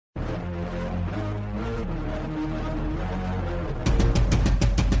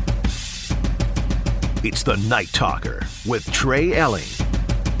It's the Night Talker with Trey Elling.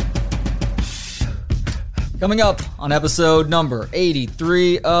 Coming up on episode number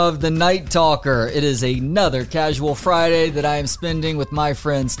 83 of the Night Talker, it is another casual Friday that I am spending with my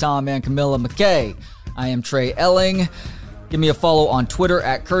friends Tom and Camilla McKay. I am Trey Elling. Give me a follow on Twitter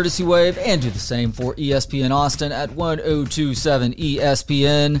at Courtesy Wave and do the same for ESPN Austin at 1027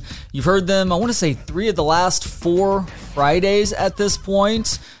 ESPN. You've heard them, I want to say 3 of the last 4 Fridays at this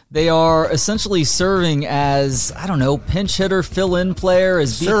point. They are essentially serving as, pinch hitter, fill-in player,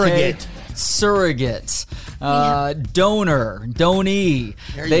 as BK. Surrogate. Donor, donee.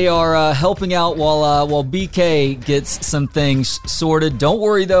 They are helping out while BK gets some things sorted. Don't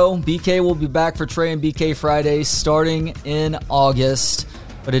worry though, BK will be back for Trey and BK Fridays starting in August.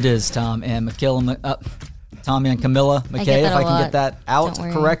 But it is Tom and Camilla McKay, if I can get that out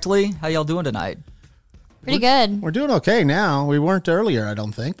correctly. How y'all doing tonight? Pretty good. We're doing okay now. We weren't earlier, I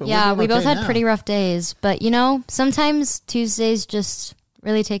don't think. But yeah, we both had now. Pretty rough days. But sometimes Tuesdays just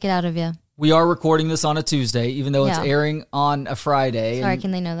really take it out of you. We are recording this on a Tuesday, even though it's airing on a Friday. Sorry,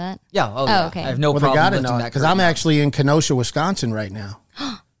 can they know that? Yeah. Yeah. Okay. I have no problem they gotta lifting know that because I'm actually in Kenosha, Wisconsin right now.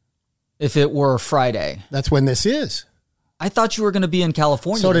 If it were Friday. That's when this is. I thought you were going to be in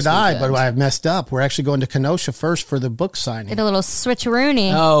California. So did I, but I messed up. We're actually going to Kenosha first for the book signing. Did a little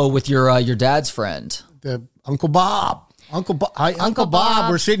switcheroony. Oh, with your dad's friend. The Uncle Bob. Uncle Bob.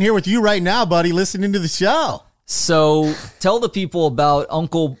 We're sitting here with you right now, buddy, listening to the show. So tell the people about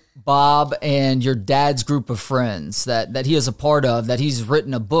Uncle Bob and your dad's group of friends that he is a part of, that he's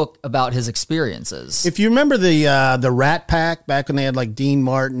written a book about his experiences. If you remember the Rat Pack, back when they had like Dean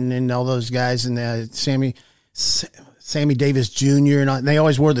Martin and all those guys and Sammy Davis Jr. and they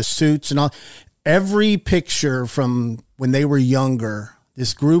always wore the suits and all. Every picture from when they were younger,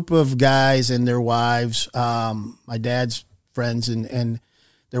 this group of guys and their wives, my dad's friends and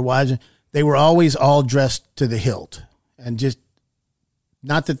their wives, they were always all dressed to the hilt. And just,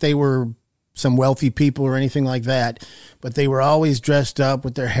 not that they were some wealthy people or anything like that, but they were always dressed up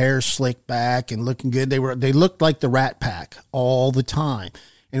with their hair slicked back and looking good. They looked like the Rat Pack all the time.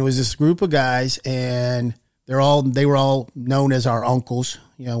 And it was this group of guys, and they were all known as our uncles,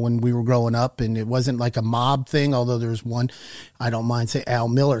 when we were growing up. And it wasn't like a mob thing, although there's one, I don't mind saying, Al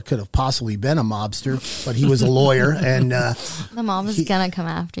Miller could have possibly been a mobster, but he was a lawyer. And the mob is going to come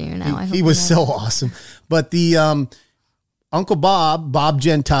after you now. He was so awesome. But the Uncle Bob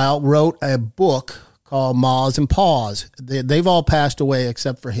Gentile, wrote a book called Maws and Paws. They've all passed away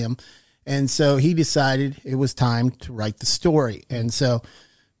except for him. And so he decided it was time to write the story. And so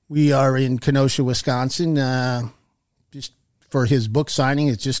we are in Kenosha, Wisconsin, just for his book signing.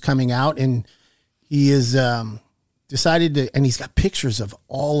 It's just coming out, and he is decided to, and he's got pictures of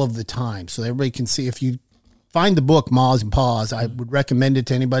all of the time, so everybody can see. If you find the book Maws and Paws, I would recommend it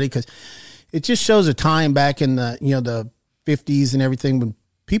to anybody because it just shows a time back in the 50s and everything when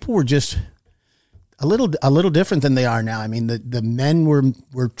people were just a little different than they are now. I mean, the men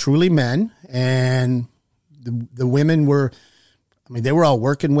were truly men, and the women were. I mean, they were all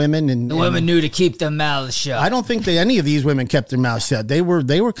working women, and the women knew to keep their mouths shut. I don't think any of these women kept their mouths shut. They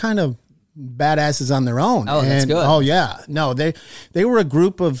were kind of badasses on their own. Oh, that's good. Oh yeah, no, they were a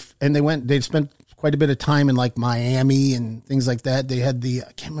group of, and they spent quite a bit of time in like Miami and things like that. They had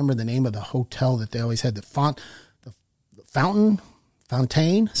I can't remember the name of the hotel that they always had, the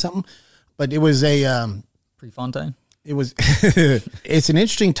Fontaine, something, but it was a Prefontaine. It was. It's an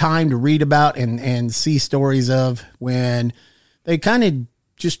interesting time to read about and see stories of when they kind of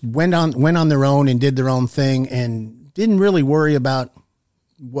just went on their own and did their own thing and didn't really worry about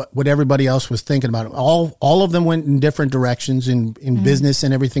what everybody else was thinking about. All of them went in different directions in business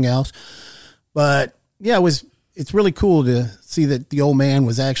and everything else. But yeah, it's really cool to see that the old man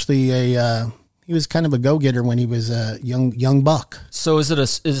was actually he was kind of a go-getter when he was a young buck. So is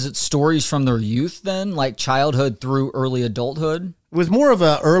it stories from their youth then, like childhood through early adulthood? It was more of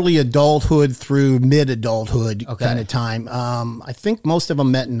a early adulthood through mid-adulthood kind of time. I think most of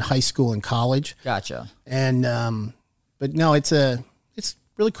them met in high school and college. Gotcha. And but no, it's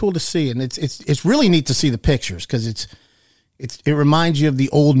really cool to see, and it's really neat to see the pictures because it reminds you of the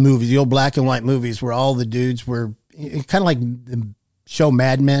old movies, the old black and white movies where all the dudes were kind of like the show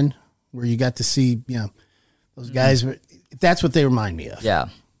Mad Men, where you got to see those guys. That's what they remind me of. Yeah.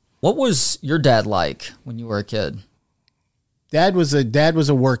 What was your dad like when you were a kid? Dad was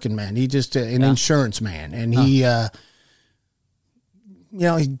a working man. He just an insurance man, and he, I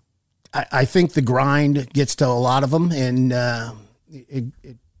think the grind gets to a lot of them, and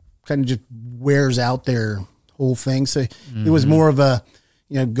it kind of just wears out their whole thing. So it was more of a,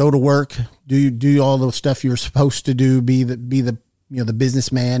 go to work, do all the stuff you're supposed to do, be the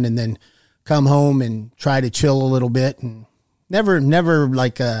businessman, and then come home and try to chill a little bit, and never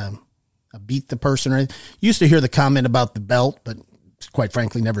like beat the person or anything. Used to hear the comment about the belt, but quite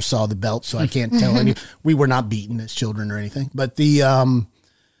frankly, never saw the belt, so I can't tell any. We were not beaten as children or anything. But no,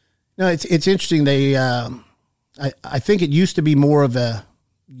 it's interesting. I think it used to be more of a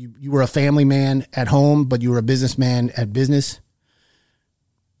you were a family man at home, but you were a businessman at business.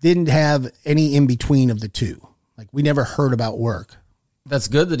 Didn't have any in between of the two. Like, we never heard about work. That's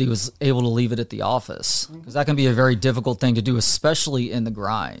good that he was able to leave it at the office, because that can be a very difficult thing to do, especially in the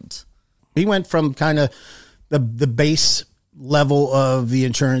grind. He went from kind of the base level of the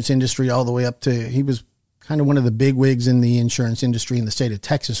insurance industry all the way up to, he was kind of one of the big wigs in the insurance industry in the state of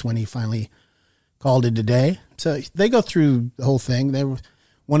Texas when he finally called it a day. So they go through the whole thing. They were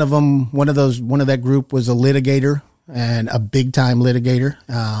one of that group was a litigator, and a big time litigator.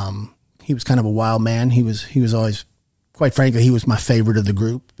 He was kind of a wild man. He was always, quite frankly, he was my favorite of the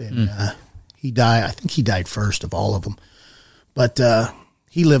group. And he died. I think he died first of all of them, but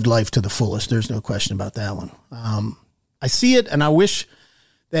he lived life to the fullest. There's no question about that one. I see it, and I wish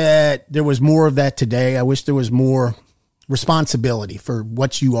that there was more of that today. I wish there was more responsibility for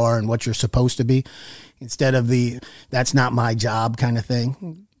what you are and what you're supposed to be, instead of the "that's not my job" kind of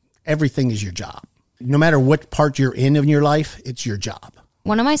thing. Everything is your job. No matter what part you're in your life, it's your job.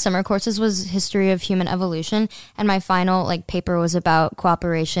 One of my summer courses was history of human evolution, and my final paper was about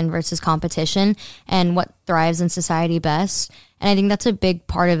cooperation versus competition and what thrives in society best. And I think that's a big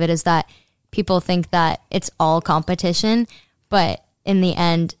part of it, is that people think that it's all competition, but in the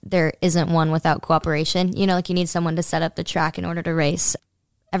end, there isn't one without cooperation. You need someone to set up the track in order to race.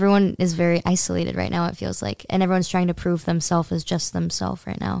 Everyone is very isolated right now, it feels like, and everyone's trying to prove themselves as just themselves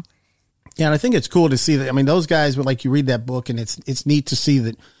right now. Yeah, and I think it's cool to see that. I mean, those guys, like, you read that book, and it's neat to see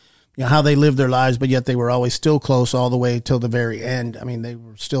that, how they lived their lives, but yet they were always still close all the way till the very end. I mean, they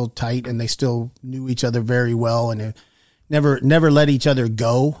were still tight, and they still knew each other very well, and never let each other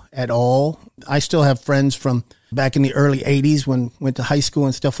go at all. I still have friends from back in the early 80s when went to high school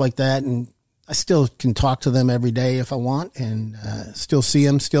and stuff like that, and I still can talk to them every day if I want, and still see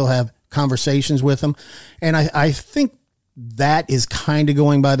them, still have conversations with them. And I think that is kind of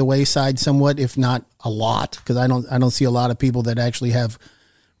going by the wayside somewhat, if not a lot, because I don't see a lot of people that actually have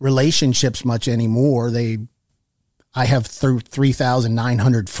relationships much anymore. I have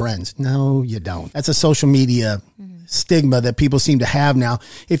 3,900 friends. No, you don't. That's a social media stigma that people seem to have now.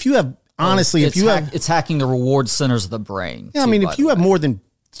 If you have, honestly, it's hacking the reward centers of the brain. Yeah, I mean, if you have more than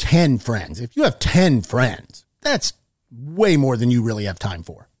 10 friends, if you have 10 friends, that's way more than you really have time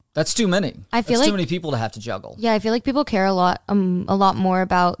for. That's too many. I feel That's like too many people to have to juggle. Yeah, I feel like people care a lot more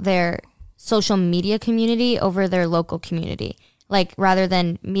about their social media community over their local community. Like, rather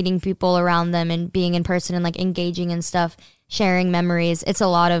than meeting people around them and being in person and engaging and stuff, sharing memories, it's a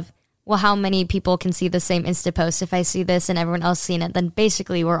lot of, well, how many people can see the same Insta post? If I see this and everyone else seen it, then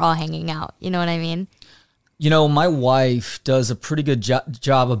basically we're all hanging out. You know what I mean? My wife does a pretty good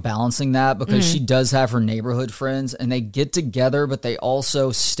job of balancing that, because she does have her neighborhood friends, and they get together, but they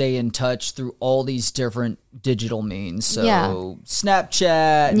also stay in touch through all these different digital means. So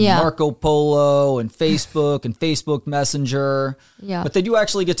Snapchat, and Marco Polo, and Facebook Messenger. Yeah. But they do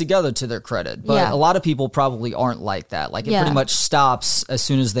actually get together, to their credit. But a lot of people probably aren't like that. It pretty much stops as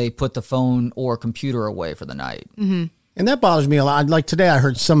soon as they put the phone or computer away for the night. Mm-hmm. And that bothers me a lot. Like today, I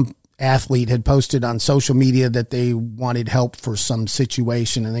heard some athlete had posted on social media that they wanted help for some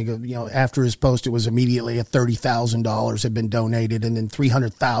situation, and they go, after his post, it was immediately $30,000 had been donated, and then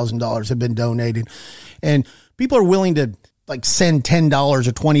 $300,000 had been donated, and people are willing to send $10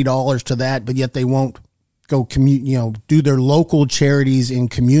 or $20 to that, but yet they won't go do their local charities in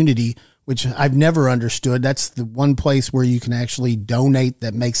community, which I've never understood. That's the one place where you can actually donate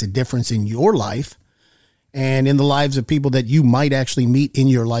that makes a difference in your life and in the lives of people that you might actually meet in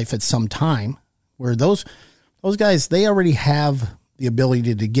your life at some time, where those guys, they already have the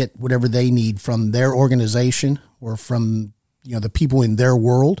ability to get whatever they need from their organization or from, the people in their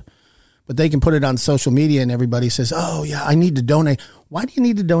world, but they can put it on social media and everybody says, oh yeah, I need to donate. Why do you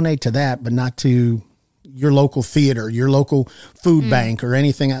need to donate to that, but not to your local theater, your local food bank or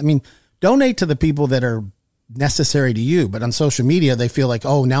anything? I mean, donate to the people that are necessary to you, but on social media they feel like,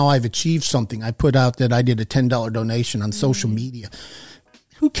 oh, now I've achieved something. I put out that I did a $10 donation on social media.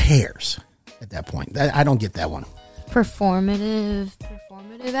 Who cares at that point? I don't get that one. Performative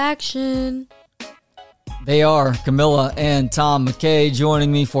action. They are Camilla and Tom McKay joining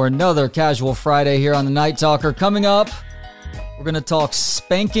me for another Casual Friday here on the Night Talker. Coming up, we're going to talk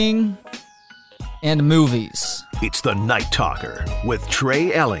spanking and movies. It's the Night Talker with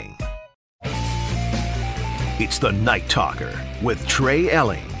Trey Elling. It's the Night Talker with Trey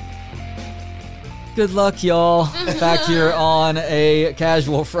Elling. Good luck, y'all. Back here on a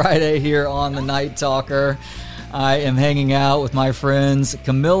casual Friday here on the Night Talker. I am hanging out with my friends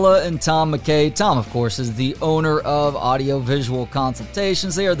Camilla and Tom McKay. Tom, of course, is the owner of Audio-Visual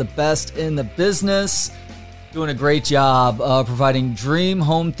Consultations. They are the best in the business, doing a great job providing dream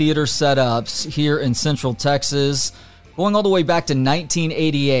home theater setups here in Central Texas, going all the way back to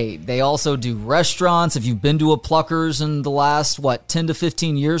 1988. They also do restaurants. If you've been to a Pluckers in the last, 10 to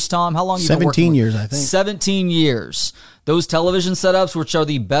 15 years, Tom? How long have you been working 17 years, I think. 17 years. Those television setups, which are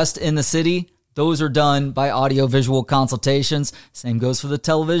the best in the city, those are done by Audio-Visual Consultations. Same goes for the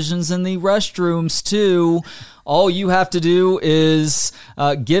televisions in the restrooms, too. All you have to do is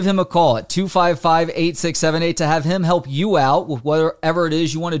give him a call at 255-8678 to have him help you out with whatever it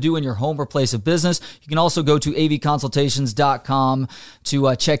is you want to do in your home or place of business. You can also go to avconsultations.com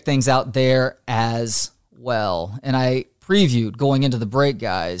to check things out there as well. And I previewed going into the break,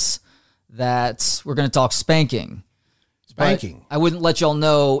 guys, that we're going to talk spanking. Spanking. I wouldn't let y'all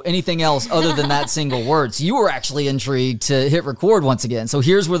know anything else other than that single word. So you were actually intrigued to hit record once again. So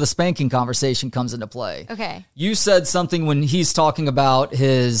here's where the spanking conversation comes into play. Okay. You said something when he's talking about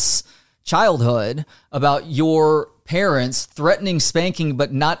his childhood, about your parents threatening spanking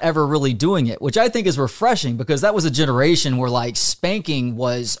but not ever really doing it, which I think is refreshing because that was a generation where like spanking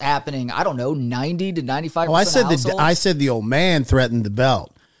was happening, 90 to 95% Oh, I said the old man threatened the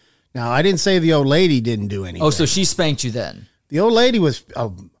belt. Now, I didn't say the old lady didn't do anything. Oh, so she spanked you then? The old lady was,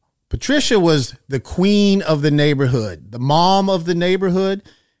 Patricia was the queen of the neighborhood, the mom of the neighborhood.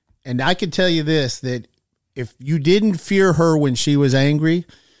 And I can tell you this, that if you didn't fear her when she was angry,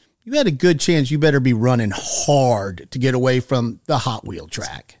 you had a good chance you better be running hard to get away from the Hot Wheel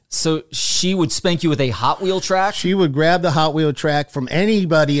track. So she would spank you with a Hot Wheel track? She would grab the Hot Wheel track from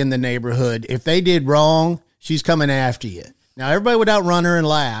anybody in the neighborhood. If they did wrong, she's coming after you. Now, everybody would outrun her and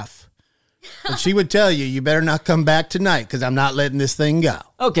laugh. But she would tell you, you better not come back tonight because I'm not letting this thing go.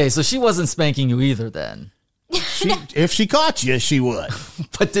 Okay, so she wasn't spanking you either then. If she caught you, she would.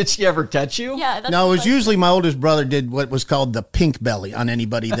 But did she ever catch you? Yeah. That's No, it was usually my oldest brother did what was called the pink belly on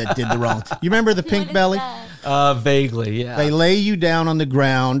anybody that did the wrong. You remember the pink belly? Vaguely, yeah. They lay you down on the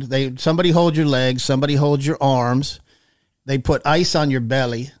ground. Somebody hold your legs, somebody hold your arms. They put ice on your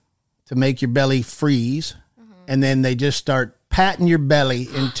belly to make your belly freeze. And then they just start patting your belly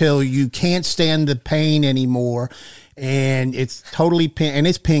until you can't stand the pain anymore. And it's totally pink. And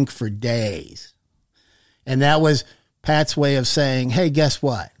it's pink for days. And that was Pat's way of saying, hey, guess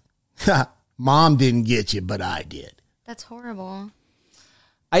what? Mom didn't get you, but I did. That's horrible.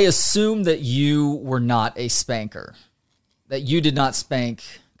 I assume that you were not a spanker, that you did not spank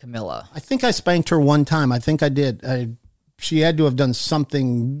Camilla. I think I spanked her one time. I think I did. She had to have done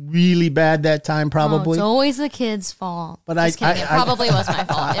something really bad that time, probably. Oh, it's always the kid's fault. But Just kidding. It probably was my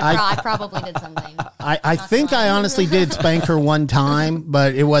fault. I probably did something. I think I honestly did spank her one time,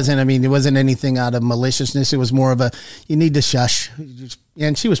 but it wasn't anything out of maliciousness. It was more of a, you need to shush.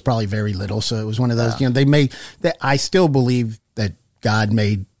 And she was probably very little, so it was one of those, I still believe that God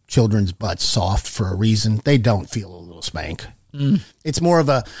made children's butts soft for a reason. They don't feel a little spank. It's more of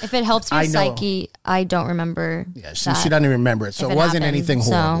a, if it helps your psyche, I don't remember. Yeah, she doesn't even remember it, so it wasn't anything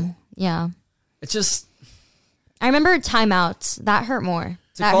horrible. So, yeah. It's just, I remember timeouts. That hurt more.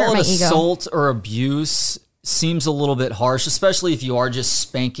 That call hurt my it ego. assault or abuse seems a little bit harsh, especially if you are just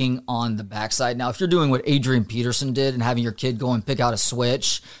spanking on the backside. Now, if you're doing what Adrian Peterson did and having your kid go and pick out a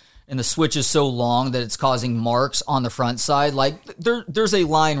switch, and the switch is so long that it's causing marks on the front side, like there's a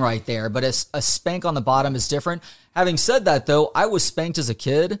line right there, but a spank on the bottom is different. Having said that, though, I was spanked as a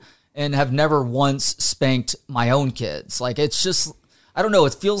kid and have never once spanked my own kids. Like, it's just, I don't know,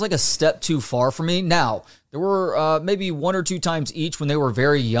 it feels like a step too far for me. Now, there were maybe one or two times each when they were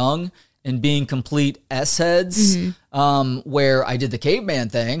very young and being complete S-heads, where I did the caveman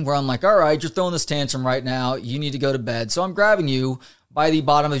thing, where I'm like, all right, you're throwing this tantrum right now, you need to go to bed, so I'm grabbing you by the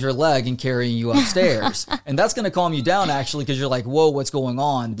bottom of your leg and carrying you upstairs. And that's going to calm you down, actually, because you're like, whoa, what's going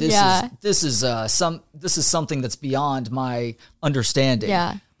on? This is something that's beyond my understanding.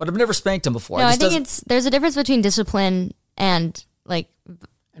 Yeah. But I've never spanked him before. No, I think there's a difference between discipline and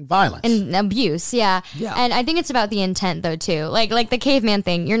and violence and abuse. Yeah. And I think it's about the intent though too. Like the caveman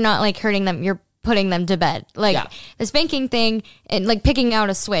thing, you're not like hurting them, you're putting them to bed. The spanking thing and like picking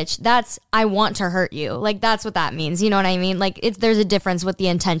out a switch, that's, I want to hurt you. Like, that's what that means. You know what I mean? Like, there's a difference with the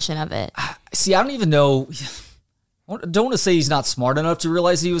intention of it. See, I don't even know. I don't want to say he's not smart enough to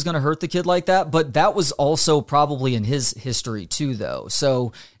realize he was going to hurt the kid like that, but that was also probably in his history too, though.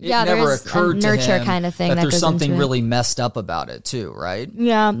 So it never occurred to him kind of thing that there's something really messed up about it too, right?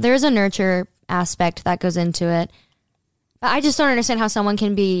 Yeah, there's a nurture aspect that goes into it. But I just don't understand how someone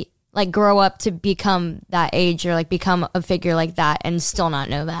can be like grow up to become that age or like become a figure like that and still not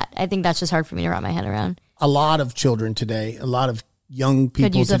know that. I think that's just hard for me to wrap my head around. A lot of children today, a lot of young people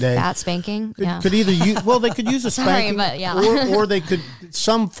could use today a fat spanking. Could either use, well, they could use a spanking, Sorry, but yeah. or they could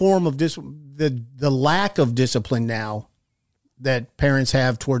some form of the lack of discipline now that parents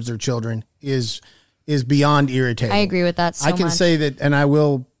have towards their children is beyond irritating. I agree with that. I can say that, and I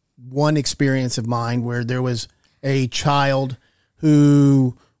will. One experience of mine where there was a child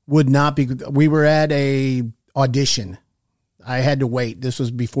who would not be. We were at a audition. I had to wait. This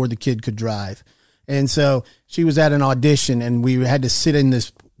was before the kid could drive. And so she was at an audition and we had to sit in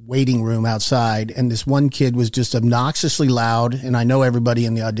this waiting room outside. And this one kid was just obnoxiously loud. And I know everybody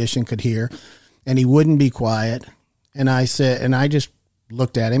in the audition could hear, and he wouldn't be quiet. And I just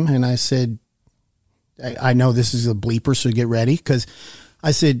looked at him and I said, I know this is a bleeper, so get ready. Cause I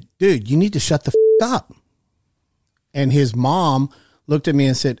said, dude, you need to shut the up. And his mom looked at me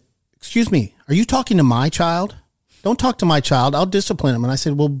and said, excuse me, are you talking to my child? Don't talk to my child. I'll discipline him. And I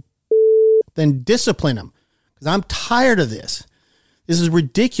said, well, then discipline him, because I'm tired of this. This is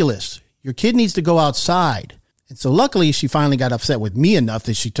ridiculous. Your kid needs to go outside. And so luckily she finally got upset with me enough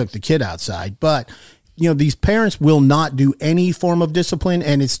that she took the kid outside. But, these parents will not do any form of discipline.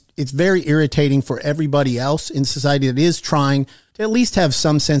 And it's very irritating for everybody else in society that is trying to at least have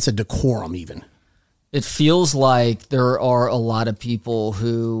some sense of decorum even. It feels like there are a lot of people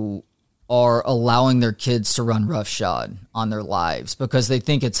who are allowing their kids to run roughshod on their lives because they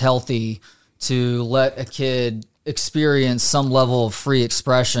think it's healthy to let a kid experience some level of free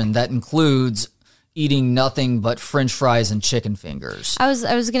expression that includes eating nothing but French fries and chicken fingers. I was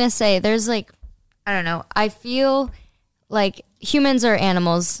going to say, there's like, I don't know, I feel like humans are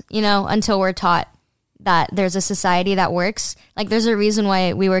animals, until we're taught that there's a society that works. Like there's a reason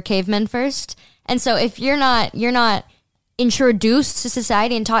why we were cavemen first. And so if you're not introduced to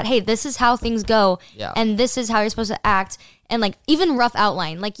society and taught, hey, this is how things go, and this is how you're supposed to act, and like even rough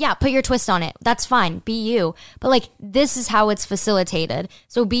outline, like, yeah, put your twist on it, that's fine, be you, but like this is how it's facilitated,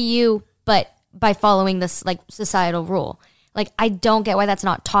 so be you, but by following this like societal rule. Like I don't get why that's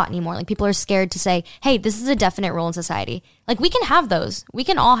not taught anymore. Like people are scared to say, hey, this is a definite rule in society. Like we can have those, we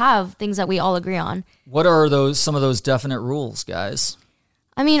can all have things that we all agree on. What are some of those definite rules, guys?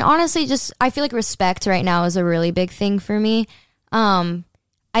 I mean, honestly, I feel like respect right now is a really big thing for me. I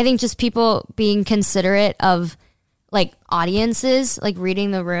think just people being considerate of like audiences, like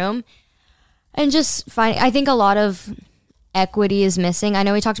reading the room, and just I think a lot of equity is missing. I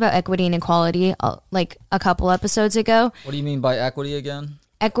know we talked about equity and equality like a couple episodes ago. What do you mean by equity again?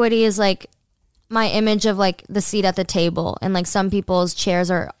 Equity is like my image of like the seat at the table, and like some people's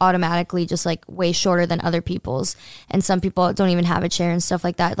chairs are automatically just like way shorter than other people's, and some people don't even have a chair and stuff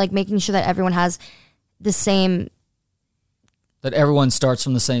like that. Like making sure that everyone has the same, that everyone starts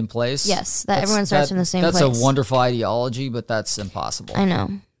from the same place. Yes, everyone starts from the same place. That's a wonderful ideology, but that's impossible. I know,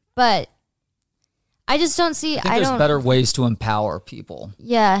 but I just don't see. I think there's better ways to empower people.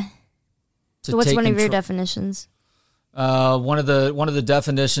 Yeah. So what's one of your definitions? One of the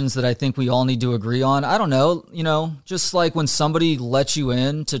definitions that I think we all need to agree on. I don't know, just like when somebody lets you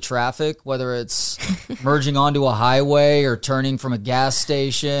into traffic, whether it's merging onto a highway or turning from a gas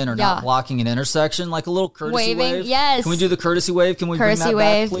station or not blocking an intersection, like a little courtesy wave. Yes. Can we do the courtesy wave? Can we bring that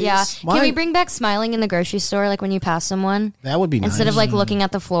back, please? Yeah. Can we bring back smiling in the grocery store, like when you pass someone? That would be nice. Instead of like looking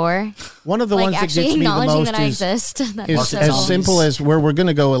at the floor. One of the ones that gets me the most that I exist. is as simple as where we're going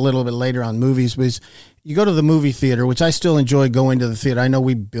to go a little bit later on movies was, you go to the movie theater, which I still enjoy going to the theater. I know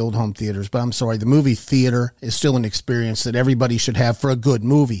we build home theaters, but I'm sorry. The movie theater is still an experience that everybody should have for a good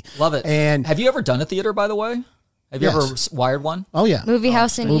movie. Love it. And have you ever done a theater, by the way? Have you ever wired one? Oh, yeah. Movie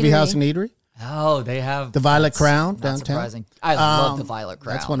House and Eatery. Oh, they have. The Violet Crown not downtown. Surprising. I love the Violet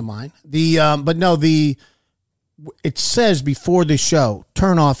Crown. That's one of mine. It says before the show,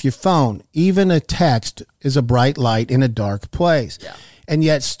 turn off your phone. Even a text is a bright light in a dark place. Yeah. And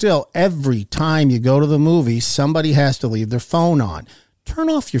yet still, every time you go to the movie, somebody has to leave their phone on. Turn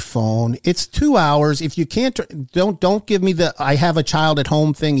off your phone. It's 2 hours. If you can't, don't give me the I have a child at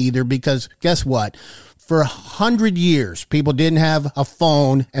home thing either, because guess what? For 100 years, people didn't have a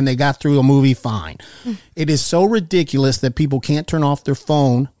phone and they got through a movie fine. It is so ridiculous that people can't turn off their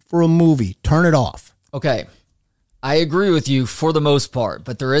phone for a movie. Turn it off. Okay. I agree with you for the most part,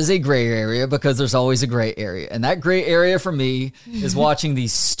 but there is a gray area because there's always a gray area. And that gray area for me is watching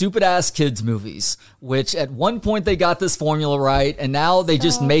these stupid ass kids movies, which at one point they got this formula right, and now they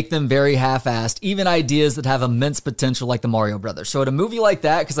just make them very half-assed, even ideas that have immense potential like the Mario Brothers. So at a movie like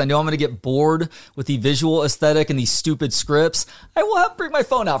that, because I know I'm going to get bored with the visual aesthetic and these stupid scripts, I will have to bring my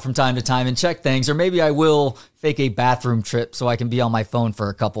phone out from time to time and check things, or maybe I will fake a bathroom trip so I can be on my phone for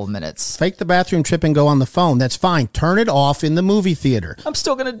a couple of minutes. Fake the bathroom trip and go on the phone. That's fine. Turn it off in the movie theater. I'm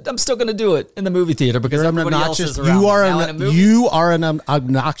still gonna do it in the movie theater because everybody else is around. You are an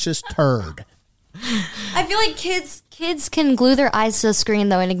obnoxious turd. I feel like kids can glue their eyes to the screen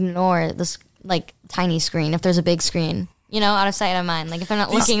though and ignore this like tiny screen if there's a big screen. Out of sight, out of mind. Like if they're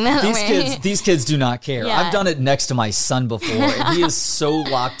not looking that way. These kids do not care. Yeah. I've done it next to my son before, and he is so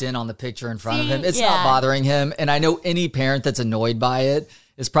locked in on the picture in front of him. It's not bothering him, and I know any parent that's annoyed by it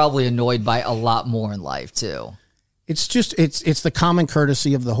is probably annoyed by a lot more in life too. It's just it's the common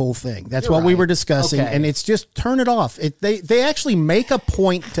courtesy of the whole thing. That's what we were discussing, and it's just turn it off. They actually make a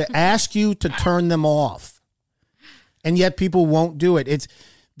point to ask you to turn them off, and yet people won't do it.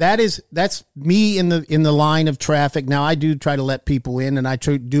 That's me in the line of traffic. Now I do try to let people in, and I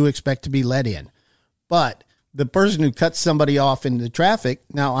do expect to be let in, but the person who cuts somebody off in the traffic,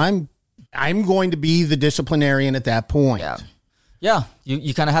 now I'm going to be the disciplinarian at that point. Yeah,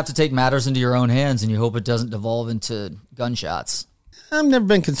 you kind of have to take matters into your own hands, and you hope it doesn't devolve into gunshots. I've never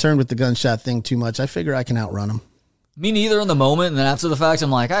been concerned with the gunshot thing too much. I figure I can outrun them. Me neither in the moment, and then after the fact,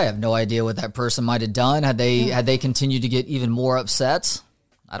 I'm like, I have no idea what that person might have done. Had they continued to get even more upset?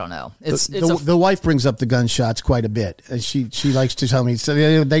 I don't know. The wife brings up the gunshots quite a bit. She likes to tell me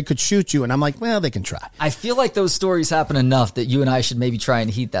so they could shoot you, and I'm like, well, they can try. I feel like those stories happen enough that you and I should maybe try and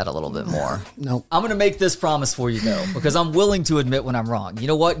heat that a little bit more. No, I'm going to make this promise for you though, because I'm willing to admit when I'm wrong. You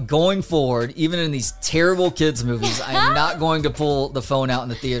know what? Going forward, even in these terrible kids movies, I'm not going to pull the phone out in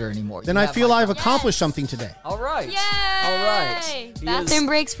the theater anymore. Then I feel I've accomplished something today. All right. Yay! All right. Bathroom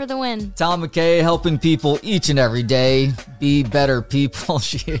breaks for the win. Tom McKay helping people each and every day be better people.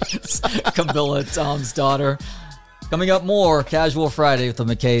 She is Camilla, Tom's daughter. Coming up more Casual Friday with the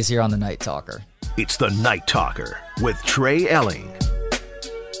McKays here on the Night Talker. It's the Night Talker with Trey Elling.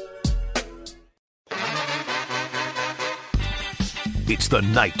 It's the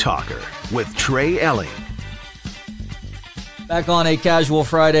Night Talker with Trey Elling. Back on a Casual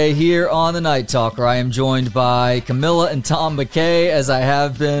Friday here on the Night Talker. I am joined by Camilla and Tom McKay, as I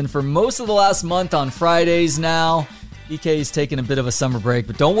have been for most of the last month on Fridays now. BK is taking a bit of a summer break,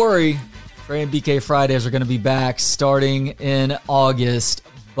 but don't worry. Trey and BK Fridays are going to be back starting in August.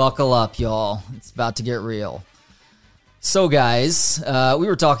 Buckle up, y'all. It's about to get real. So, guys, we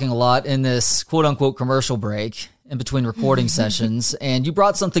were talking a lot in this quote-unquote commercial break in between recording sessions, and you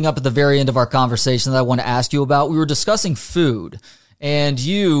brought something up at the very end of our conversation that I want to ask you about. We were discussing food, and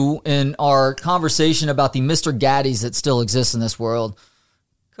you, in our conversation about the Mr. Gaddies that still exist in this world,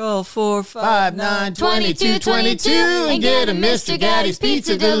 call 459-2222 and get a Mr. Gaddy's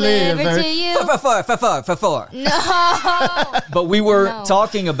pizza delivered to you. No. But we were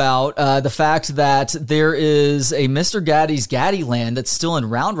talking about the fact that there is a Mr. Gaddy's Gaddyland that's still in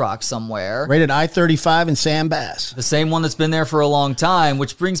Round Rock somewhere. Right at I-35 in Sam Bass. The same one that's been there for a long time,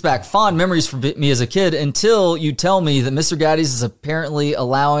 which brings back fond memories for me as a kid until you tell me that Mr. Gaddy's is apparently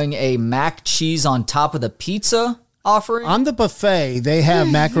allowing a mac cheese on top of the pizza offering. On the buffet, they have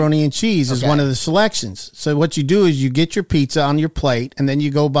macaroni and cheese as one of the selections. So what you do is you get your pizza on your plate, and then you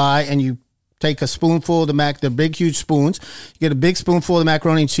go by and you take a spoonful of the big, huge spoons. You get a big spoonful of the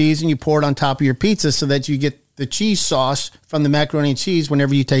macaroni and cheese, and you pour it on top of your pizza so that you get the cheese sauce from the macaroni and cheese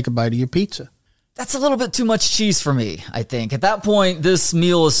whenever you take a bite of your pizza. That's a little bit too much cheese for me, I think. At that point, this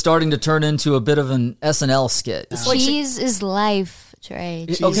meal is starting to turn into a bit of an SNL skit. Cheese is life. Trey.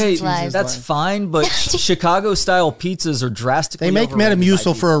 That's fine, but Chicago-style pizzas are drastically They make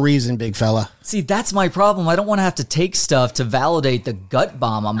Metamucil for a reason, big fella. See, that's my problem. I don't want to have to take stuff to validate the gut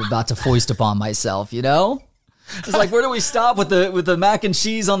bomb I'm about to foist upon myself, you know? It's like, where do we stop with the mac and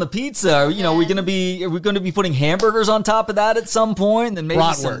cheese on the pizza? You know, are we going to be putting hamburgers on top of that at some point? And then maybe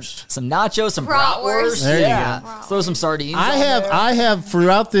some nachos, some bratwurst. There you go. Throw some sardines. I have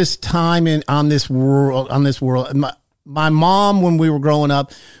throughout this time on this world. My mom, when we were growing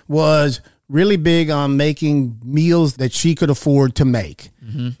up, was really big on making meals that she could afford to make.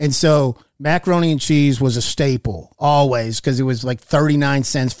 Mm-hmm. And so macaroni and cheese was a staple always because it was like 39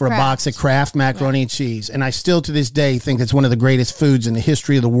 cents for a box of Kraft macaroni and cheese. And I still to this day think it's one of the greatest foods in the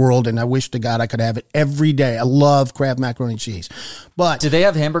history of the world. And I wish to God I could have it every day. I love Kraft macaroni and cheese. But did they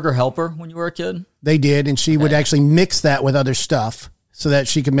have Hamburger Helper when you were a kid? They did. And she would actually mix that with other stuff so that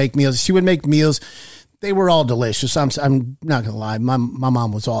she could make meals. She would make meals. They were all delicious. I'm not going to lie. My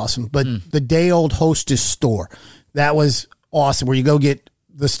mom was awesome. But the day-old Hostess store, that was awesome, where you go get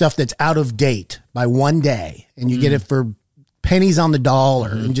the stuff that's out of date by one day, and you get it for pennies on the dollar,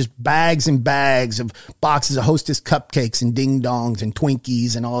 and just bags and bags of boxes of Hostess cupcakes and ding-dongs and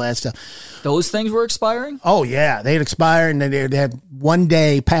Twinkies and all that stuff. Those things were expiring? Oh, yeah. They'd expire, and they'd have one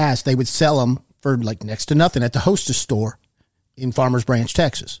day past. They would sell them for like next to nothing at the Hostess store in Farmers Branch,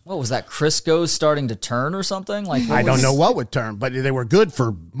 Texas. What was that? Crisco starting to turn or something? Like I don't know what would turn, but they were good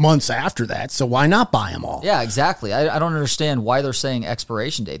for months after that. So why not buy them all? Yeah, exactly. I don't understand why they're saying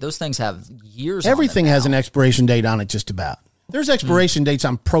expiration date. Those things have years. Everything on them has an expiration date on it, just about. There's expiration dates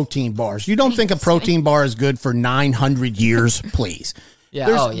on protein bars. You don't think a protein bar is good for 900 years, please.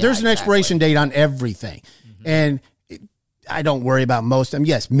 Yeah, there's an expiration date on everything. And I don't worry about most of them.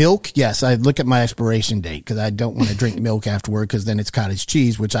 Yes, milk. Yes, I look at my expiration date because I don't want to drink milk afterward because then it's cottage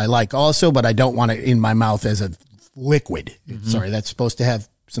cheese, which I like also, but I don't want it in my mouth as a liquid. Sorry, that's supposed to have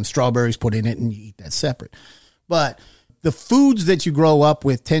some strawberries put in it and you eat that separate. But the foods that you grow up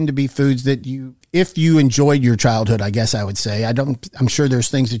with tend to be foods that if you enjoyed your childhood, I guess I would say. I'm sure there's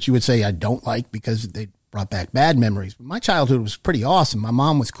things that you would say I don't like because they brought back bad memories. But my childhood was pretty awesome. My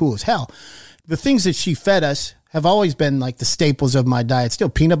mom was cool as hell. The things that she fed us have always been like the staples of my diet. Still,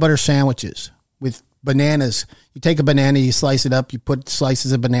 peanut butter sandwiches with bananas. You take a banana, you slice it up, you put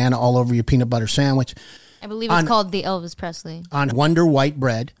slices of banana all over your peanut butter sandwich. I believe it's called the Elvis Presley. On Wonder White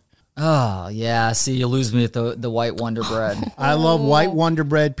bread. Oh, yeah. See, you lose me at the white Wonder Bread. I love white Wonder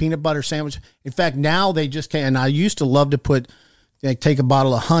Bread, peanut butter sandwich. In fact, now they just can't. And I used to love to take a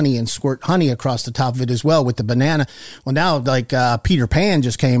bottle of honey and squirt honey across the top of it as well with the banana. Well, now Peter Pan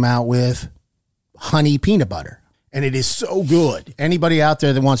just came out with honey peanut butter. And it is so good. Anybody out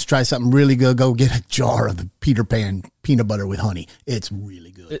there that wants to try something really good, go get a jar of the Peter Pan peanut butter with honey. It's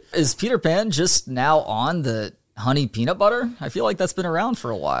really good. Is Peter Pan just now on the honey peanut butter? I feel like that's been around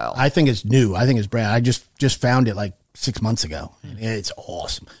for a while. I think it's new. I think it's brand. I just found it like 6 months ago. And it's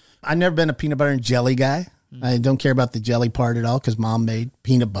awesome. I've never been a peanut butter and jelly guy. I don't care about the jelly part at all because Mom made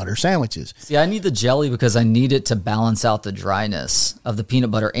peanut butter sandwiches. See, I need the jelly because I need it to balance out the dryness of the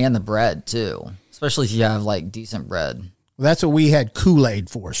peanut butter and the bread too. Especially if you have like decent bread. Well, that's what we had Kool-Aid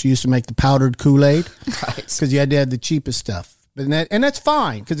for. She used to make the powdered Kool-Aid Right. because you had to have the cheapest stuff. And that's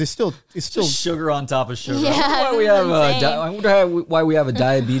fine because it's still Just sugar on top of sugar. Yeah, I wonder why we have a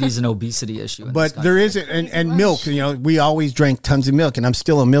diabetes and obesity issue. But there isn't, and milk, we always drank tons of milk, and I'm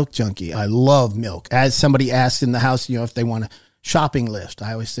still a milk junkie. I love milk. As somebody asks in the house, if they want a shopping list,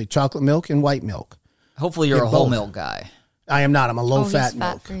 I always say chocolate milk and white milk. Hopefully you're a whole milk guy. I am not. I'm a low-fat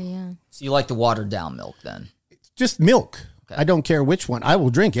milk. Fat-free, yeah. So you like the watered down milk then? Just milk. Okay. I don't care which one. I will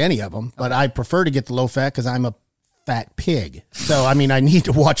drink any of them, but I prefer to get the low-fat because I'm a fat pig. So, I need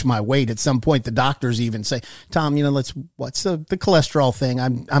to watch my weight. At some point, the doctors even say, Tom, what's the cholesterol thing?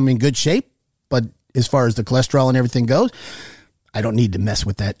 I'm in good shape, but as far as the cholesterol and everything goes, I don't need to mess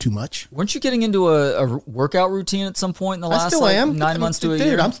with that too much. Weren't you getting into a workout routine at some point in the last 9 months to a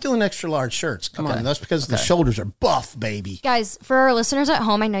year? Dude, I'm still in extra large shirts. Come on. That's because the shoulders are buff, baby. Guys, for our listeners at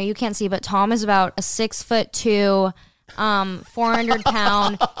home, I know you can't see, but Tom is about a 6'2",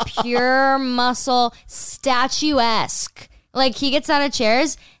 400-pound, pure muscle, statuesque. Like, he gets out of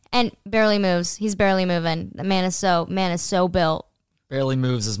chairs and barely moves. He's barely moving. The man is so built. Barely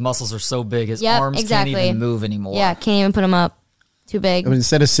moves. His muscles are so big. His arms can't even move anymore. Yeah, can't even put him up. Too big.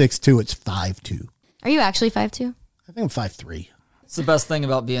 Instead of 6'2", it's 5'2". Are you actually 5'2"? I think I'm 5'3". It's the best thing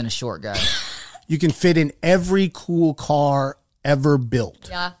about being a short guy. You can fit in every cool car ever built.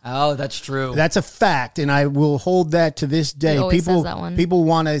 Yeah. Oh, that's true. That's a fact, and I will hold that to this day. He always says that one. People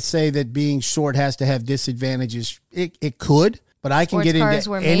want to say that being short has to have disadvantages. It could, but I can get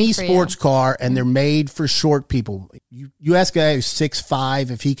into any sports car, and they're made for short people. You ask a guy who's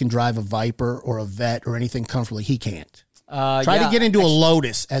 6'5" if he can drive a Viper or a Vet or anything comfortably. He can't. Try to get into a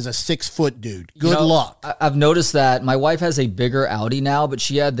Lotus as a 6-foot dude. Good luck. I've noticed that my wife has a bigger Audi now, but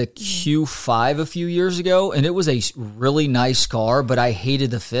she had the Q5 a few years ago, and it was a really nice car, but I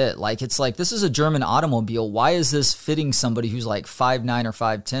hated the fit. It's like, this is a German automobile. Why is this fitting somebody who's like 5'9" or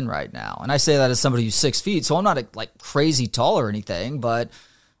 5'10" right now? And I say that as somebody who's 6 feet, so I'm not like crazy tall or anything, but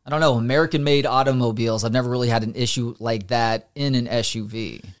I don't know. American-made automobiles, I've never really had an issue like that in an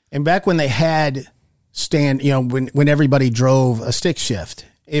SUV. And back when they had when everybody drove a stick shift,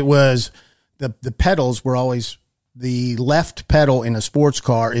 it was the pedals were always, the left pedal in a sports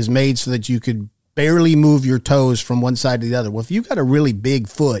car is made so that you could barely move your toes from one side to the other. Well, if you've got a really big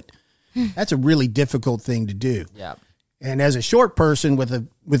foot, that's a really difficult thing to do. Yeah. And as a short person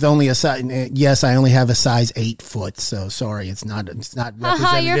with only a size, yes, I only have a size 8 foot. So sorry, it's not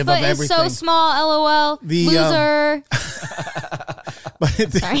representative your foot of everything. Is so small. LOL. Loser.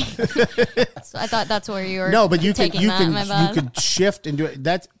 Sorry. So I thought that's where you were. No, but you could shift and do it.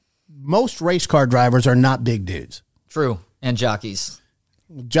 That's, most race car drivers are not big dudes. True. And jockeys.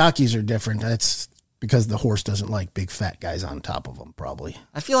 Jockeys are different. That's because the horse doesn't like big fat guys on top of them, probably.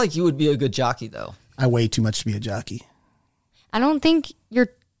 I feel like you would be a good jockey, though. I weigh too much to be a jockey. I don't think you're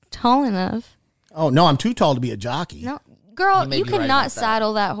tall enough. Oh, no, I'm too tall to be a jockey. No, girl, may you be could right not about that.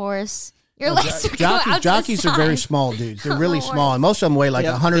 saddle that horse. Your legs would go out to the Jockeys are very side. small dudes. They're really small, and most of them weigh like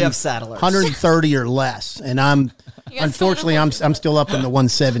They have 100, saddlers. 130 or less. And unfortunately, I'm still up in the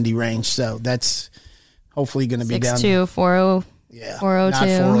 170 range, so that's hopefully going to be down. 6'2", 40, Yeah, 402. not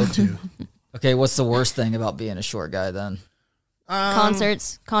 402. Okay, what's the worst thing about being a short guy then?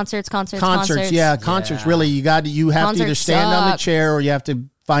 Concerts. Yeah, concerts. Really, you have to either Concerts stand on the suck. chair or you have to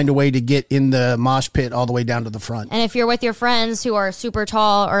find a way to get in the mosh pit all the way down to the front. And if you're with your friends who are super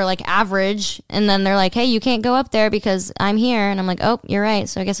tall or like average, and then they're like, hey, you can't go up there because I'm here. And I'm like, oh, you're right.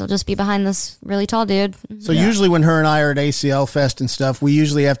 So I guess I'll just be behind this really tall dude. So usually when her and I are at ACL Fest and stuff, we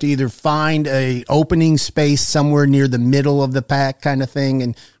usually have to either find a opening space somewhere near the middle of the pack kind of thing,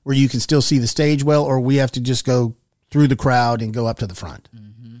 and where you can still see the stage well, or we have to just go through the crowd and go up to the front,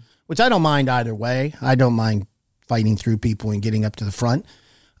 which I don't mind either way. I don't mind fighting through people and getting up to the front.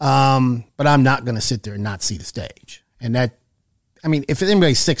 But I'm not going to sit there and not see the stage. And if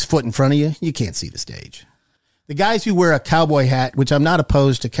anybody's 6 foot in front of you, you can't see the stage. The guys who wear a cowboy hat, which I'm not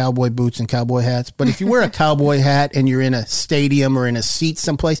opposed to cowboy boots and cowboy hats, but if you wear a cowboy hat and you're in a stadium or in a seat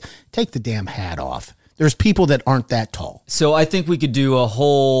someplace, take the damn hat off. There's people that aren't that tall. So I think we could do a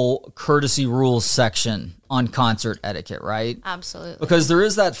whole courtesy rules section on concert etiquette, right? Absolutely. Because there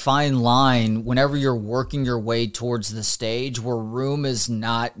is that fine line whenever you're working your way towards the stage where room is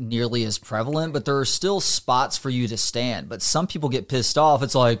not nearly as prevalent, but there are still spots for you to stand. But some people get pissed off.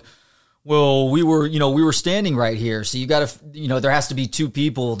 It's like, well, we were standing right here. So you got to, there has to be 2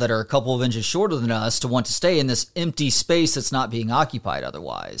 people that are a couple of inches shorter than us to want to stay in this empty space that's not being occupied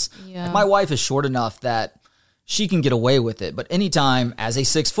otherwise. Yeah. Like, my wife is short enough that she can get away with it. But anytime, as a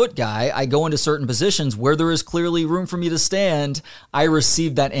 6-foot guy, I go into certain positions where there is clearly room for me to stand, I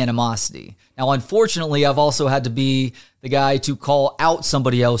receive that animosity. Now, unfortunately, I've also had to be the guy to call out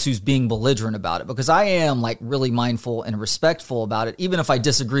somebody else who's being belligerent about it, because I am like really mindful and respectful about it, even if I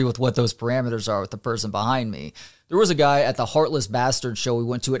disagree with what those parameters are with the person behind me. There was a guy at the Heartless Bastard show we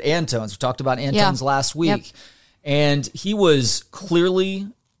went to at Antone's. We talked about Antone's last week. Yep. And he was clearly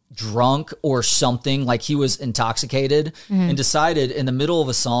drunk or something, like he was intoxicated, and decided in the middle of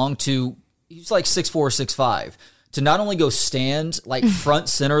a song he's like 6'4", 6'5", to not only go stand like front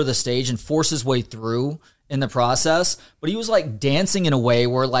center of the stage and force his way through in the process, but he was like dancing in a way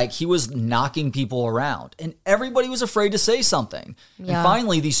where like he was knocking people around, and everybody was afraid to say something. Yeah. And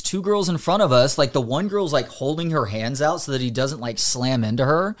finally, these 2 girls in front of us, like the one girl's like holding her hands out so that he doesn't like slam into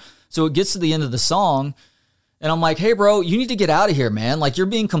her. So it gets to the end of the song, and I'm like, hey, bro, you need to get out of here, man. Like, you're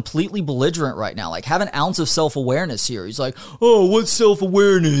being completely belligerent right now. Like, have an ounce of self-awareness here. He's like, oh, what's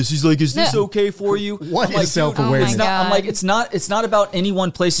self-awareness? He's like, is this okay for you? What is self-awareness? Oh I'm like, it's not about any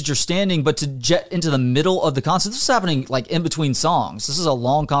one place that you're standing, but to jet into the middle of the concert. This is happening, like, in between songs. This is a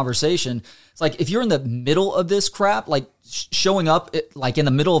long conversation. It's like, if you're in the middle of this crap, like, showing up, like, in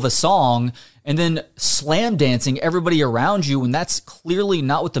the middle of a song and then slam dancing everybody around you, and that's clearly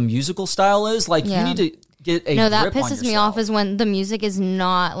not what the musical style is, like, you need to get a that grip on pisses me yourself. off is when the music is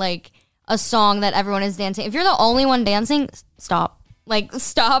not like a song that everyone is dancing. If you're the only one dancing, stop. Like,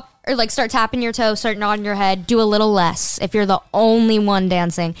 stop, or like start tapping your toes, start nodding your head, do a little less if you're the only one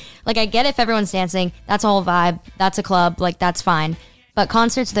dancing. Like, I get if everyone's dancing, that's a whole vibe, that's a club, like, that's fine. But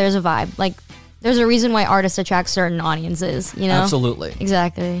concerts, there's a vibe. Like, there's a reason why artists attract certain audiences, you know? Absolutely.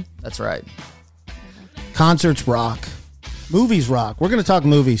 Exactly. That's right. Concerts rock. Movies rock. We're going to talk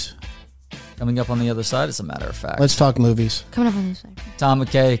movies. Coming up on the other side, as a matter of fact. Let's talk movies. Coming up on this side. Tom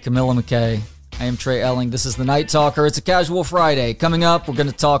McKay, Camilla McKay. I am Trey Elling. This is the Night Talker. It's a casual Friday. Coming up, we're going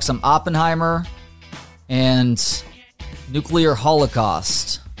to talk some Oppenheimer and nuclear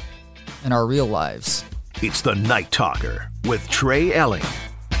holocaust in our real lives. It's the Night Talker with Trey Elling.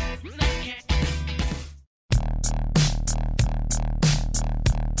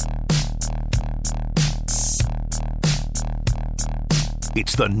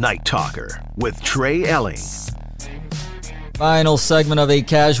 It's the Night Talker with Trey Elling. Final segment of a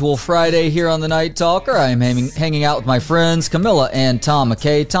casual Friday here on the Night Talker. I am hanging out with my friends Camilla and Tom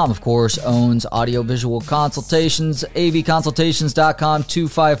McKay. Tom, of course, owns Audiovisual Consultations, avconsultations.com,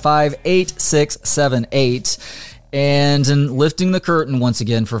 255-8678. And in lifting the curtain once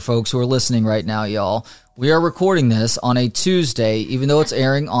again for folks who are listening right now, y'all, We are recording this on a Tuesday, even though it's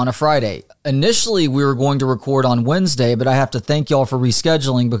airing on a Friday. Initially, we were going to record on Wednesday, but I have to thank y'all for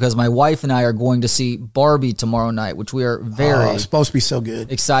rescheduling because my wife and I are going to see Barbie tomorrow night, which we are very it's supposed to be so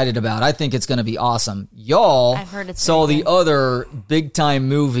good. excited about. I think it's going to be awesome. Y'all I've heard it's saw very the good. other big-time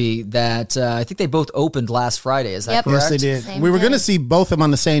movie that I think they both opened last Friday. Is that Yep. correct? Yes, they did. Same We were thing. going to see both of them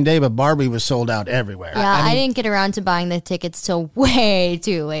on the same day, but Barbie was sold out everywhere. Yeah, I didn't get around to buying the tickets till way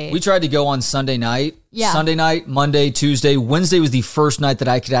too late. We tried to go on Sunday night. Yeah. Sunday night, Monday, Tuesday. Wednesday was the first night that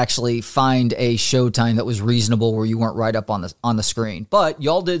I could actually find a showtime that was reasonable where you weren't right up on the screen. But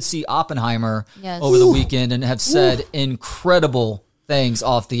y'all did see Oppenheimer Yes. over the weekend and have said incredible things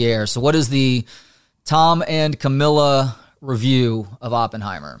off the air. So what is the Tom and Camilla review of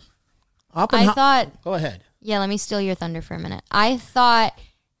Oppenheimer? I thought, Go ahead. yeah, let me steal your thunder for a minute. I thought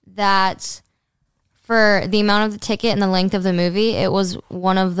that for the amount of the ticket and the length of the movie, it was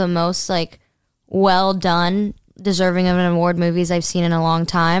one of the most like well done, deserving of an award movies I've seen in a long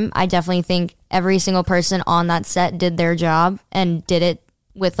time. I definitely think every single person on that set did their job and did it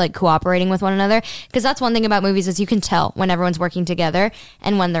with like cooperating with one another. Because that's one thing about movies is you can tell when everyone's working together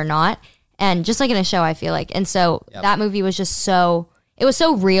and when they're not. And just like in a show, I feel like. And so that movie was just it was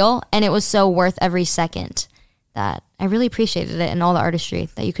so real and it was so worth every second that I really appreciated it and all the artistry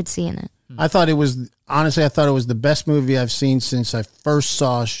that you could see in it. I thought it was the best movie I've seen since I first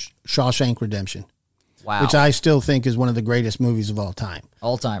saw Shawshank Redemption, Wow. which I still think is one of the greatest movies of all time.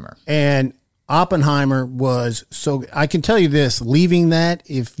 All-timer. And Oppenheimer was so, I can tell you this, leaving that,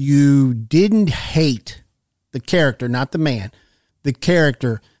 if you didn't hate the character, not the man, the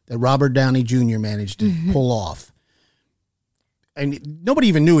character that Robert Downey Jr. managed to pull off. And nobody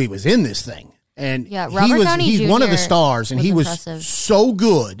even knew he was in this thing. And Yeah, Robert Downey he's one of the Jr. stars, and was he was impressive. so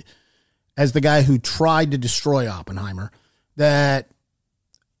good as the guy who tried to destroy Oppenheimer that,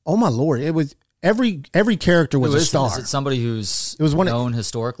 oh my Lord, it was every character was Who a is it? star. Is it somebody who's It was one of- known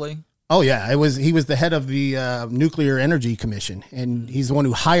historically? Oh yeah, he was the head of the Nuclear Energy Commission, and he's the one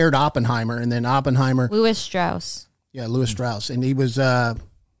who hired Oppenheimer, and then Oppenheimer, Louis Strauss. Louis Strauss, and he was,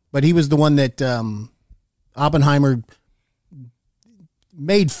 but he was the one that Oppenheimer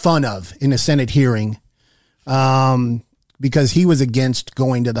made fun of in a Senate hearing, because he was against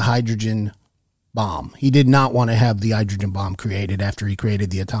going to the hydrogen bomb. He did not want to have the hydrogen bomb created after he created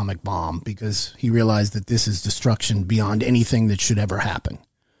the atomic bomb because he realized that this is destruction beyond anything that should ever happen.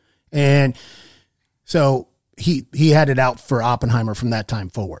 And so he had it out for Oppenheimer from that time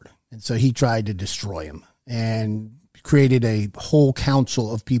forward. And so he tried to destroy him and created a whole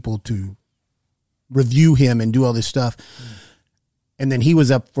council of people to review him and do all this stuff. And then he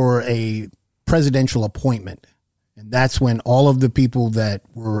was up for a presidential appointment. And that's when all of the people that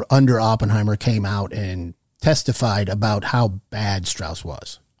were under Oppenheimer came out and testified about how bad Strauss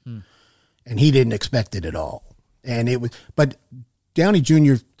was. And he didn't expect it at all. And it was, but Downey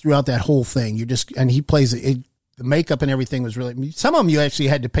Jr. throughout that whole thing, and he plays it, the makeup and everything was really, some of them you actually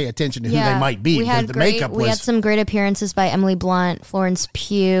had to pay attention to who they might be because the makeup We had was, some great appearances by Emily Blunt, Florence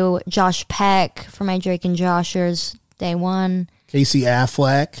Pugh, Josh Peck for my Drake and Joshers Day One, Casey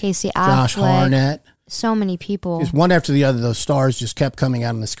Affleck, Casey Josh Affleck. Harnett. So many people. Just one after the other, those stars just kept coming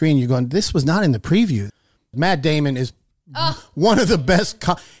out on the screen. You're going, this was not in the preview. Matt Damon is one of the best,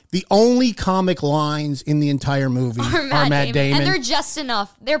 the only comic lines in the entire movie are Matt Damon. And they're just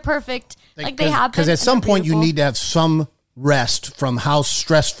enough. They're perfect. Like they happen. Because at and some they're point you beautiful. need to have some rest from how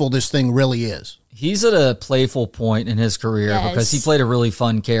stressful this thing really is. He's at a playful point in his career Yes. because he played a really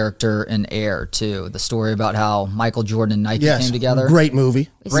fun character in Air, too. The story about how Michael Jordan and Nike Yes, came together. great movie.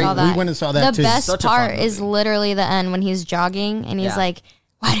 We saw that. We went and saw that the too. best Such a fun part movie. is literally the end when he's jogging and he's Yeah. like,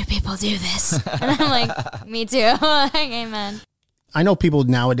 "Why do people do this?" And I'm like, "Me too." Like, amen. I know people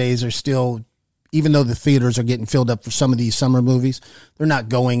nowadays are still, even though the theaters are getting filled up for some of these summer movies, they're not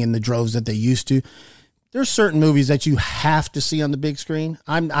going in the droves that they used to. There's certain movies that you have to see on the big screen.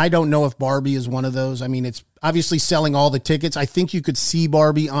 I don't know if Barbie is one of those. I mean, it's obviously selling all the tickets. I think you could see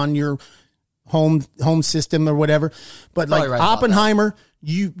Barbie on your home system or whatever. But Probably like right about Oppenheimer,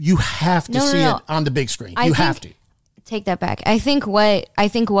 you have to No, see no. it on the big screen. I You think- have to. Take that back. I think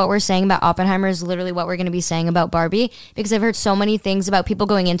what we're saying about Oppenheimer is literally what we're going to be saying about Barbie, because I've heard so many things about people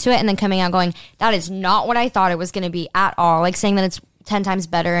going into it and then coming out going, "That is not what I thought it was going to be at all." Like saying that it's 10 times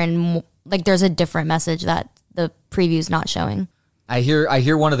better and like there's a different message that the preview's not showing. I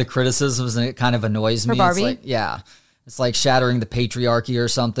hear one of the criticisms and it kind of annoys me. Barbie? It's like shattering the patriarchy or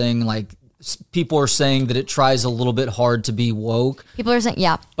something. Like people are saying that it tries a little bit hard to be woke. People are saying,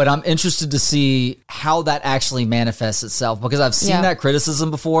 yeah. But I'm interested to see how that actually manifests itself because I've seen Yeah. that criticism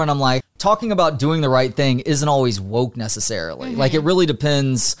before and I'm like, talking about doing the right thing isn't always woke necessarily. Like, it really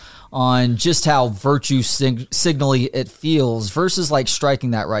depends on just how virtue signally it feels versus like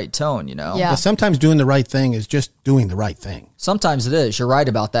striking that right tone, you know? Yeah. But sometimes doing the right thing is just doing the right thing. Sometimes it is. You're right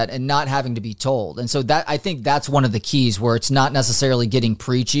about that, and not having to be told. And so I think that's one of the keys, where it's not necessarily getting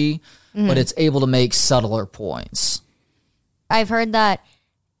preachy, but it's able to make subtler points. I've heard that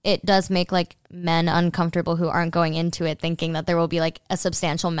it does make like men uncomfortable who aren't going into it thinking that there will be like a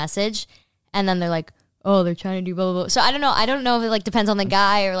substantial message, and then they're like, oh, they're trying to do blah blah blah. So I don't know. I don't know if it like depends on the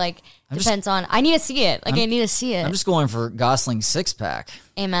guy or like depends on. I need to see it. Like I need to see it. I'm just going for Gosling's 6-pack.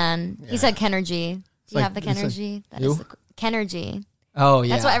 Amen. Yeah. He said Kenergy. Do you have the Kenergy? That is the Kenergy. Oh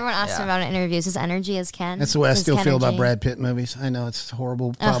yeah, that's what everyone asks him about in interviews. His energy is Ken. That's the way I still feel about Kenergy. Brad Pitt movies. I know it's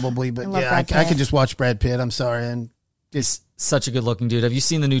horrible, probably, but love yeah, Brad I Pitt. could just watch Brad Pitt. I'm sorry, and He's such a good looking dude. Have you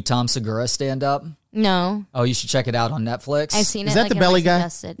seen the new Tom Segura stand up? No, Oh, you should check it out on Netflix. I've seen it. Is that like, the in belly my guy?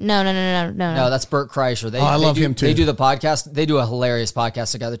 suggested. No. No, that's Bert Kreischer. I love him too. They do the podcast. They do a hilarious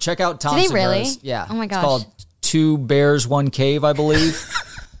podcast together. Check out Tom Do they Segura's. really? Yeah. Oh my It's gosh. called Two Bears, One Cave, I believe.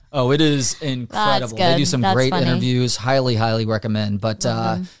 Oh, it is incredible. They good. do some That's great funny. interviews. Highly, highly recommend. But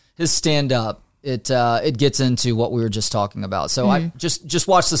his stand up, it gets into what we were just talking about. So I just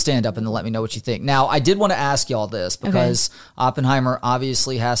watch the stand up and then let me know what you think. Now, I did want to ask y'all this because Oppenheimer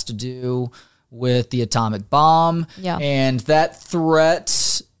obviously has to do with the atomic bomb. Yeah. And that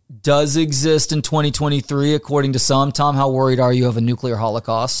threat does exist in 2023, according to some. Tom, how worried are you of a nuclear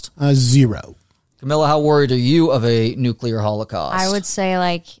holocaust? 0. Camilla, how worried are you of a nuclear holocaust? I would say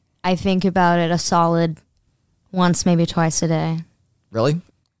like I think about it a solid once, maybe twice a day. Really?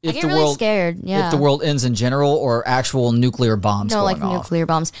 I get really scared. Yeah. If the world ends in general, or actual nuclear bombs no, going like off? nuclear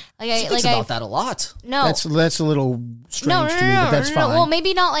bombs. Like She thinks about that a lot. No, That's a little strange to me, but that's fine. Well,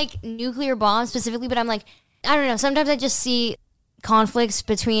 maybe not like nuclear bombs specifically, but I'm like, I don't know. Sometimes I just see conflicts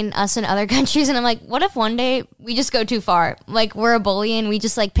between us and other countries, and I'm like, what if one day we just go too far? Like we're a bully and we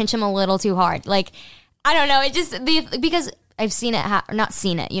just like pinch them a little too hard. Like I don't know. It just because I've seen it, not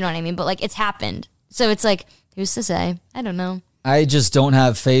seen it. You know what I mean? But like it's happened. So it's like, who's to say? I don't know. I just don't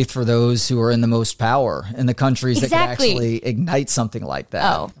have faith for those who are in the most power in the countries that can Exactly. actually ignite something like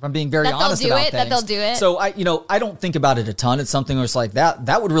that. Oh. If I'm being very That they'll honest do about it, that things. they'll do it. So I don't think about it a ton. It's something where it's like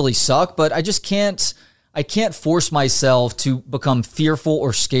that would really suck, but I just can't. I can't force myself to become fearful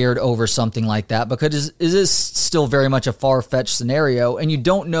or scared over something like that because it is still very much a far-fetched scenario, and you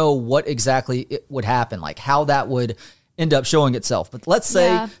don't know what exactly it would happen, like how that would end up showing itself. But let's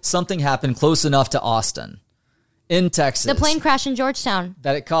say something happened close enough to Austin, in Texas. The plane crash in Georgetown.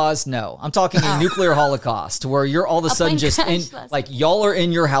 That it caused? No. I'm talking a nuclear holocaust, to where you're all of a sudden plane just in, crash. like y'all are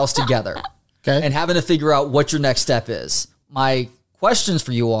in your house together Okay. and having to figure out what your next step is. My questions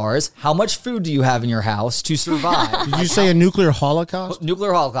for you is, how much food do you have in your house to survive? Did you say a nuclear holocaust?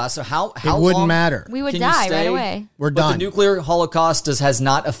 Nuclear holocaust. So how It wouldn't long matter. We would can you die stay? right away. We're But done. the nuclear holocaust has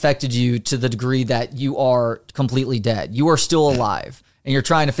not affected you to the degree that you are completely dead. You are still alive, and you're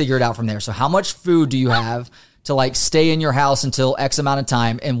trying to figure it out from there. So how much food do you have to like stay in your house until X amount of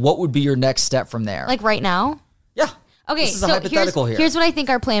time, and what would be your next step from there? Like right now? Yeah. Okay, This is so a hypothetical here's what I think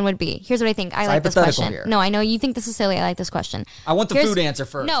our plan would be. Here's what I think. I like this hypothetical question. here. No, I know you think this is silly. I like this question. I want the Here's- food answer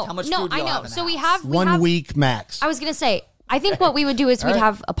first. No, How much no, food do I y'all know. have in the So we house? have 1 week max. I was gonna say. I think what we would do is we'd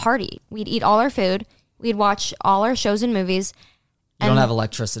have a party. We'd eat all our food. We'd watch all our shows and movies. You don't have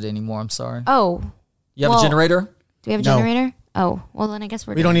electricity anymore. I'm sorry. Oh, You have well, a generator? do we have a No. generator? Oh, well then I guess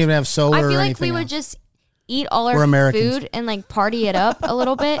we're. We don't done. even have solar I or feel like anything we would else. just eat all We're our Americans. food and like party it up a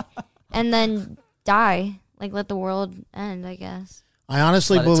little bit, and then die. Like let the world end. I guess I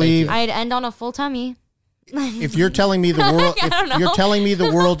honestly Let it take believe you. I'd end on a full tummy. if you're telling me the world, I don't if you're know. telling me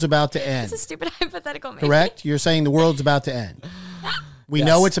the world's about to end, It's a stupid hypothetical. Maybe. correct? You're saying the world's about to end. We Yes.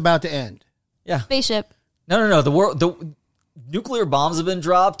 know it's about to end. Yeah. Spaceship. No. The nuclear bombs have been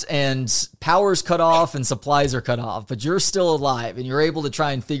dropped and power's cut off and supplies are cut off, but you're still alive and you're able to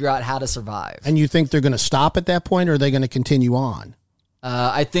try and figure out how to survive. And you think they're going to stop at that point, or are they going to continue on?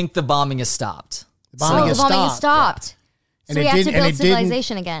 I think the bombing has stopped. The bombing The has bombing has stopped. stopped. And So it we have to didn't- and build it didn't-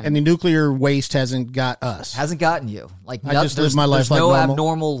 civilization again. And the nuclear waste hasn't got us. Hasn't gotten you. Like I just live my life there's like no normal.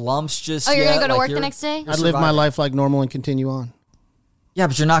 abnormal lumps just Oh, you're yet. gonna go to Like, work the you're- next day? you're I'd live my surviving. life like normal and continue on. Yeah,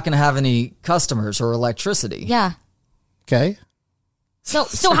 but you're not going to have any customers or electricity. Yeah. Okay? So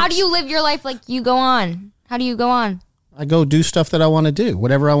how do you live your life? Like you go on. How do you go on? I go do stuff that I want to do,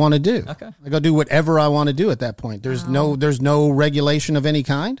 whatever I want to do. Okay. I go do whatever I want to do at that point. There's no regulation of any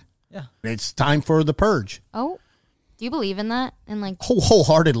kind. Yeah. It's time for the purge. Oh, do you believe in that? And like,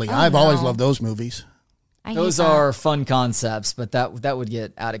 Wholeheartedly. I've always no. loved those movies. Those are fun concepts, but that would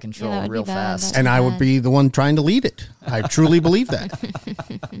get out of control real fast. And I would be the one trying to lead it. I truly believe that.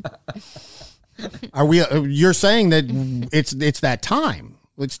 You're saying that it's that time.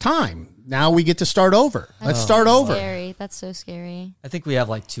 It's time. Now we get to start over. Let's start over. Scary. That's so scary. I think we have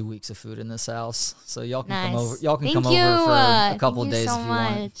like 2 weeks of food in this house, so y'all can come over. Y'all can Thank come you. over for a couple of Thank you days so if you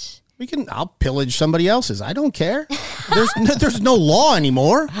much. want. I'll pillage somebody else's. I don't care. There's no law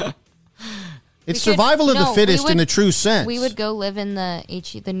anymore. It's survival of the fittest in the true sense. We would go live in the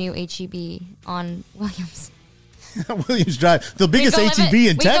new HEB on Williams. Williams Drive, the biggest HEB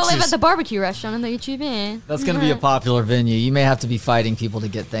in Texas. We go live at the barbecue restaurant in the HEB. That's going to be a popular venue. You may have to be fighting people to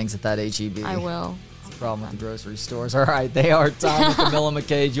get things at that HEB. I will. That's the problem with the grocery stores. All right, they are Tom and Camilla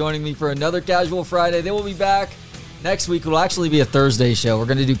McKay joining me for another Casual Friday. They will be back next week. It will actually be a Thursday show. We're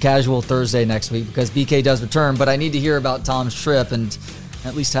going to do Casual Thursday next week because BK does return, but I need to hear about Tom's trip and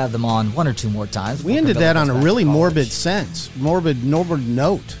at least have them on one or two more times. We ended that on a really morbid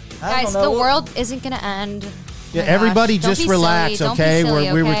note. Guys, the world isn't going to end. Yeah, everybody just relax, silly. Okay?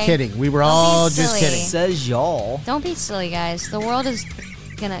 Silly, we were kidding. We were all just kidding. Says y'all. Don't be silly, guys. The world is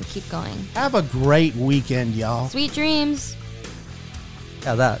going to keep going. Have a great weekend, y'all. Sweet dreams.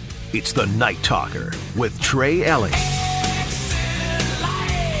 Yeah, that. It's the Night Talker with Trey Elling.